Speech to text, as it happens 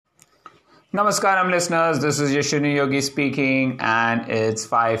Namaskaram listeners, this is Yashuni Yogi speaking and it's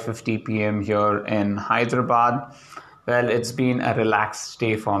 5:50 p.m. here in Hyderabad. Well, it's been a relaxed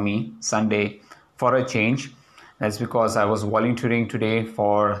day for me, Sunday, for a change. That's because I was volunteering today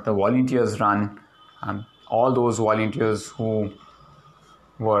for the volunteers run. All those volunteers who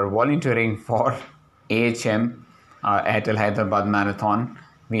were volunteering for AHM, Airtel Hyderabad Marathon,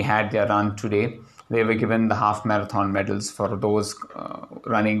 we had their run today. They were given the half marathon medals for those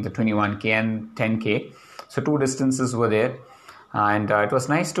running the 21K and 10K. So two distances were there. And it was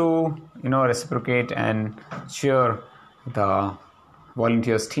nice to, reciprocate and cheer the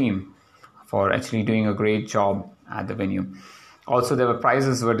volunteers team for actually doing a great job at the venue. Also, there were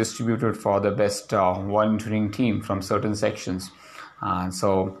prizes were distributed for the best volunteering team from certain sections.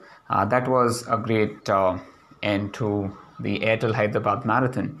 So that was a great end to the Airtel Hyderabad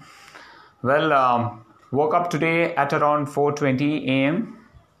Marathon. Well, woke up today at around 4:20 a.m.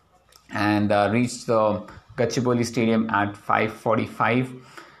 and reached the Gachibowli Stadium at 5:45.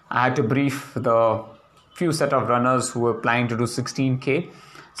 I had to brief the few set of runners who were planning to do 16K.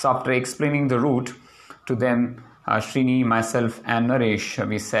 So after explaining the route to them, Srini, myself and Naresh,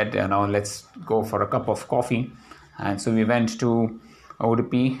 we said, let's go for a cup of coffee. And so we went to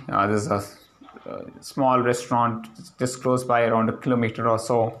Udupi. There's a small restaurant just close by, around a kilometer or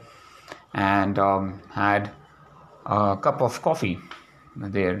so, and had a cup of coffee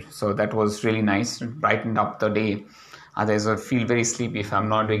there. So that was really nice. It brightened up the day. Otherwise, I feel very sleepy if I'm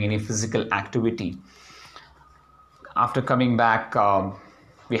not doing any physical activity. After coming back,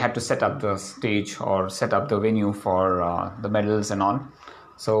 we had to set up the stage or set up the venue for the medals and all.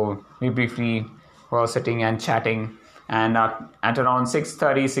 So we briefly were sitting and chatting. And at around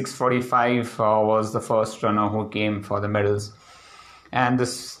 6:30, 6:45 was the first runner who came for the medals. And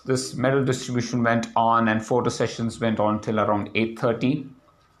this medal distribution went on, and photo sessions went on till around 8:30.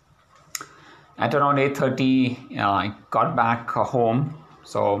 At around 8:30, I got back home.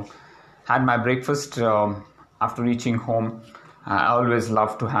 So had my breakfast after reaching home. I always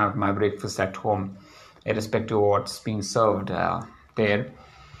love to have my breakfast at home, irrespective of what's being served there.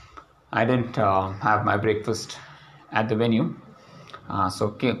 I didn't have my breakfast at the venue.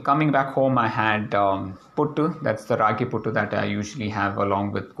 So coming back home, I had puttu. That's the ragi puttu that I usually have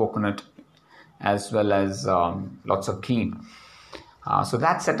along with coconut, as well as lots of ghee. So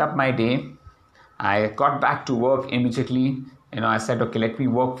that set up my day. I got back to work immediately. I said, okay, let me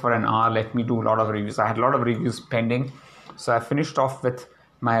work for an hour. Let me do a lot of reviews. I had a lot of reviews pending. So I finished off with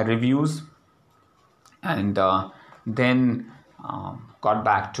my reviews and then got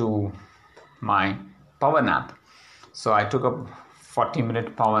back to my power nap. So I took a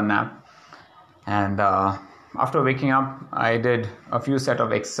 40-minute power nap, and after waking up, I did a few set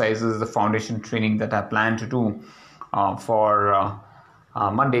of exercises, the foundation training that I plan to do for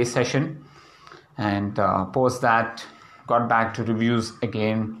Monday session, and post that, got back to reviews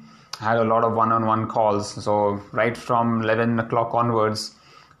again. Had a lot of one-on-one calls, so right from 11 o'clock onwards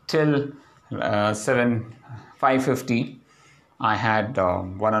till 5:50, I had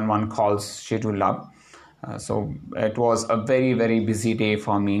one-on-one calls scheduled up. So it was a very, very busy day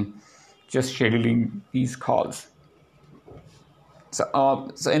for me, just scheduling these calls. So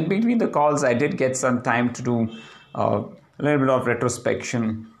in between the calls, I did get some time to do a little bit of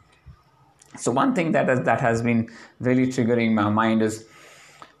retrospection. So one thing that has been really triggering my mind is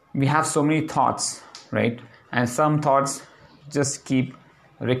we have so many thoughts, right? And some thoughts just keep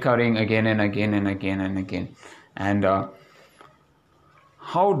recurring again and again and again and again. And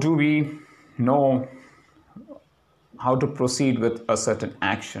how do we know how to proceed with a certain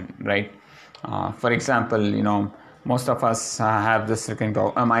action, right? For example, most of us have this recurring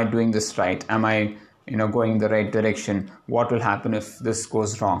thought: am I doing this right? Am I, going in the right direction? What will happen if this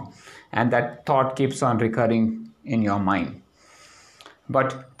goes wrong? And that thought keeps on recurring in your mind.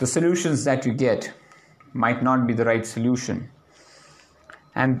 But the solutions that you get might not be the right solution.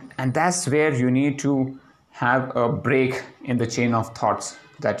 And that's where you need to have a break in the chain of thoughts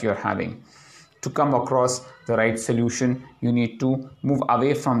that you're having. To come across the right solution, you need to move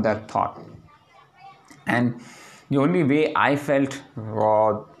away from that thought. And the only way I felt,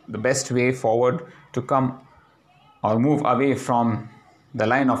 or the best way forward to come or move away from the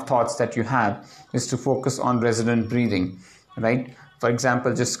line of thoughts that you have, is to focus on resonant breathing, right? For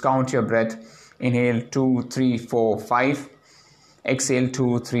example, just count your breath. Inhale 2, 3, 4, 5. Exhale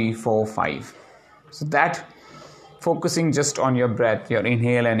 2, 3, 4, 5. So that focusing just on your breath, your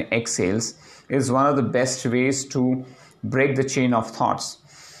inhale and exhales, is one of the best ways to break the chain of thoughts,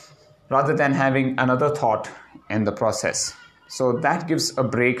 rather than having another thought in the process. So that gives a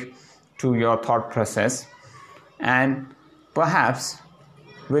break to your thought process, and perhaps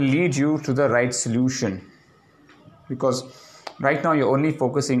will lead you to the right solution, because right now you're only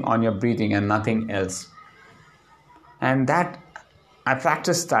focusing on your breathing and nothing else. And that I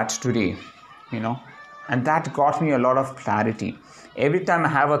practiced that today, and that got me a lot of clarity. Every time I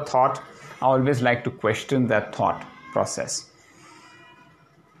have a thought, I always like to question that thought process.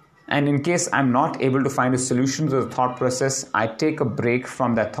 And in case I'm not able to find a solution to the thought process, I take a break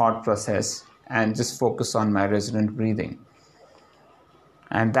from that thought process and just focus on my resonant breathing.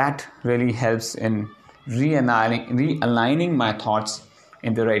 And that really helps in realigning my thoughts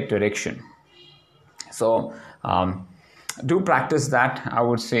in the right direction. So do practice that, I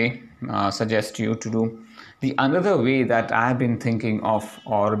would say, suggest you to do. The another way that I have been thinking of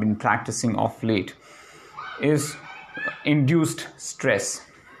or been practicing of late is induced stress.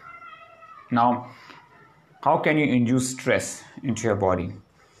 Now, how can you induce stress into your body?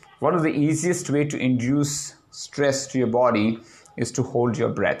 One of the easiest way to induce stress to your body is to hold your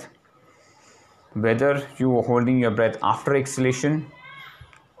breath. Whether you are holding your breath after exhalation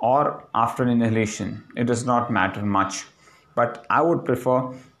or after inhalation, it does not matter much. But I would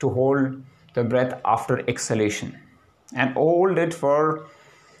prefer to hold the breath after exhalation and hold it for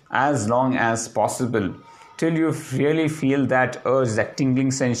as long as possible till you really feel that urge, that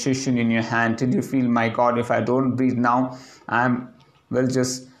tingling sensation in your hand, till you feel, my God, if I don't breathe now, will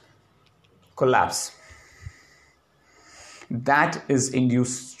just collapse. That is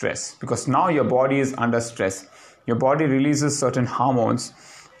induced stress, because now your body is under stress. Your body releases certain hormones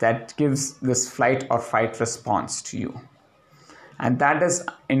that gives this flight or fight response to you. And that is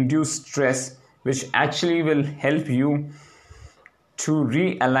induced stress, which actually will help you to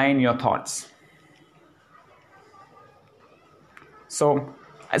realign your thoughts. So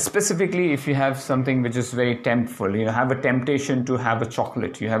specifically, if you have something which is very temptful, you have a temptation to have a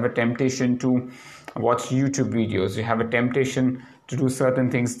chocolate, you have a temptation to watch YouTube videos, you have a temptation to do certain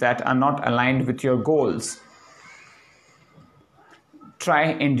things that are not aligned with your goals, try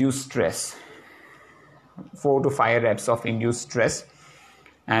induced stress. 4 to 5 reps of induced stress,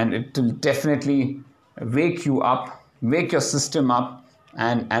 and it will definitely wake you up, wake your system up,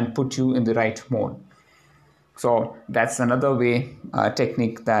 and put you in the right mode. So that's another way,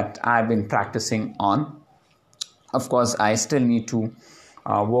 technique that I've been practicing on. Of course, I still need to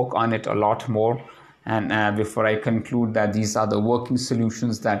work on it a lot more, and before I conclude that these are the working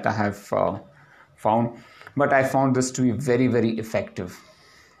solutions that I have found. But I found this to be very, very effective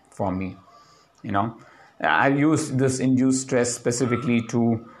for me. I use this induced stress specifically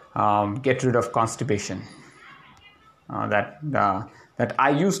to get rid of constipation that I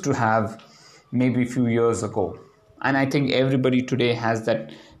used to have maybe a few years ago. And I think everybody today has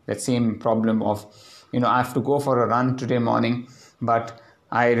that same problem of, I have to go for a run today morning, but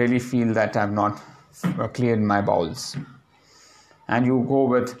I really feel that I've not cleared my bowels. And you go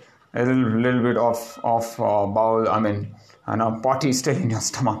with a little bit of bowel, potty still in your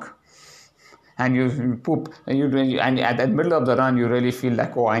stomach. And you poop, and at the middle of the run, you really feel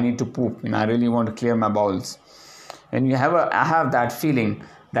like, I need to poop. I really want to clear my bowels. And I have that feeling,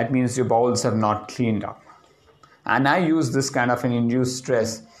 that means your bowels have not cleaned up. And I use this kind of an induced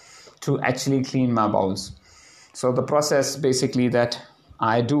stress to actually clean my bowels. So the process basically that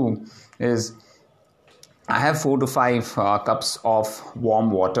I do is I have 4 to 5 cups of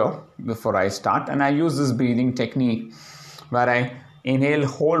warm water before I start. And I use this breathing technique where I inhale,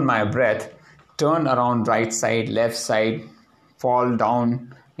 hold my breath, turn around right side, left side, fall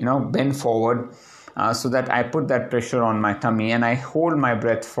down, bend forward, so that I put that pressure on my tummy, and I hold my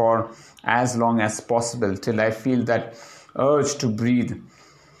breath for as long as possible till I feel that urge to breathe.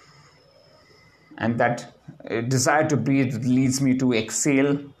 And that desire to breathe leads me to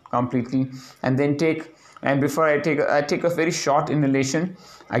exhale completely, and then before I take a very short inhalation.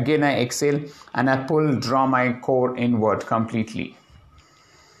 Again, I exhale and I draw my core inward completely.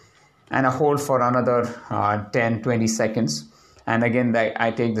 And I hold for another 10-20 seconds. And again,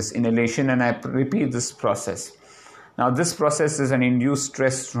 I take this inhalation and I repeat this process. Now, this process is an induced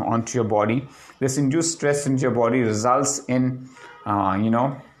stress onto your body. This induced stress into your body results in,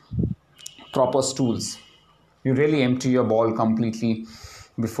 proper stools. You really empty your bowel completely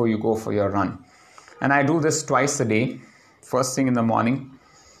before you go for your run. And I do this twice a day, first thing in the morning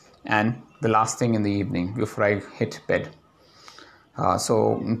and the last thing in the evening before I hit bed.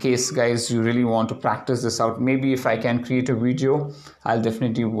 So in case, guys, you really want to practice this out, maybe if I can create a video, I'll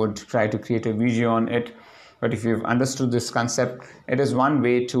definitely would try to create a video on it. But if you've understood this concept, it is one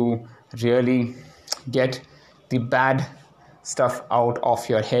way to really get the bad stuff out of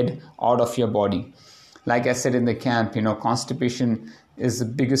your head, out of your body. Like I said in the camp, constipation is the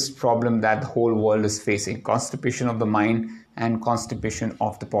biggest problem that the whole world is facing. Constipation of the mind and constipation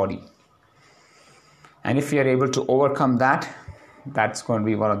of the body. And if we are able to overcome that, that's going to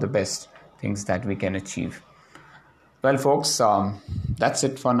be one of the best things that we can achieve. Well, folks, that's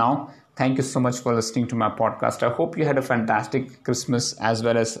it for now. Thank you so much for listening to my podcast. I hope you had a fantastic Christmas as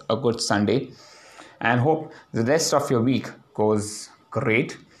well as a good Sunday, and hope the rest of your week goes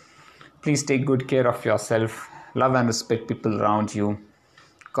great. Please take good care of yourself. Love and respect people around you.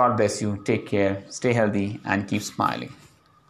 God bless you. Take care. Stay healthy and keep smiling.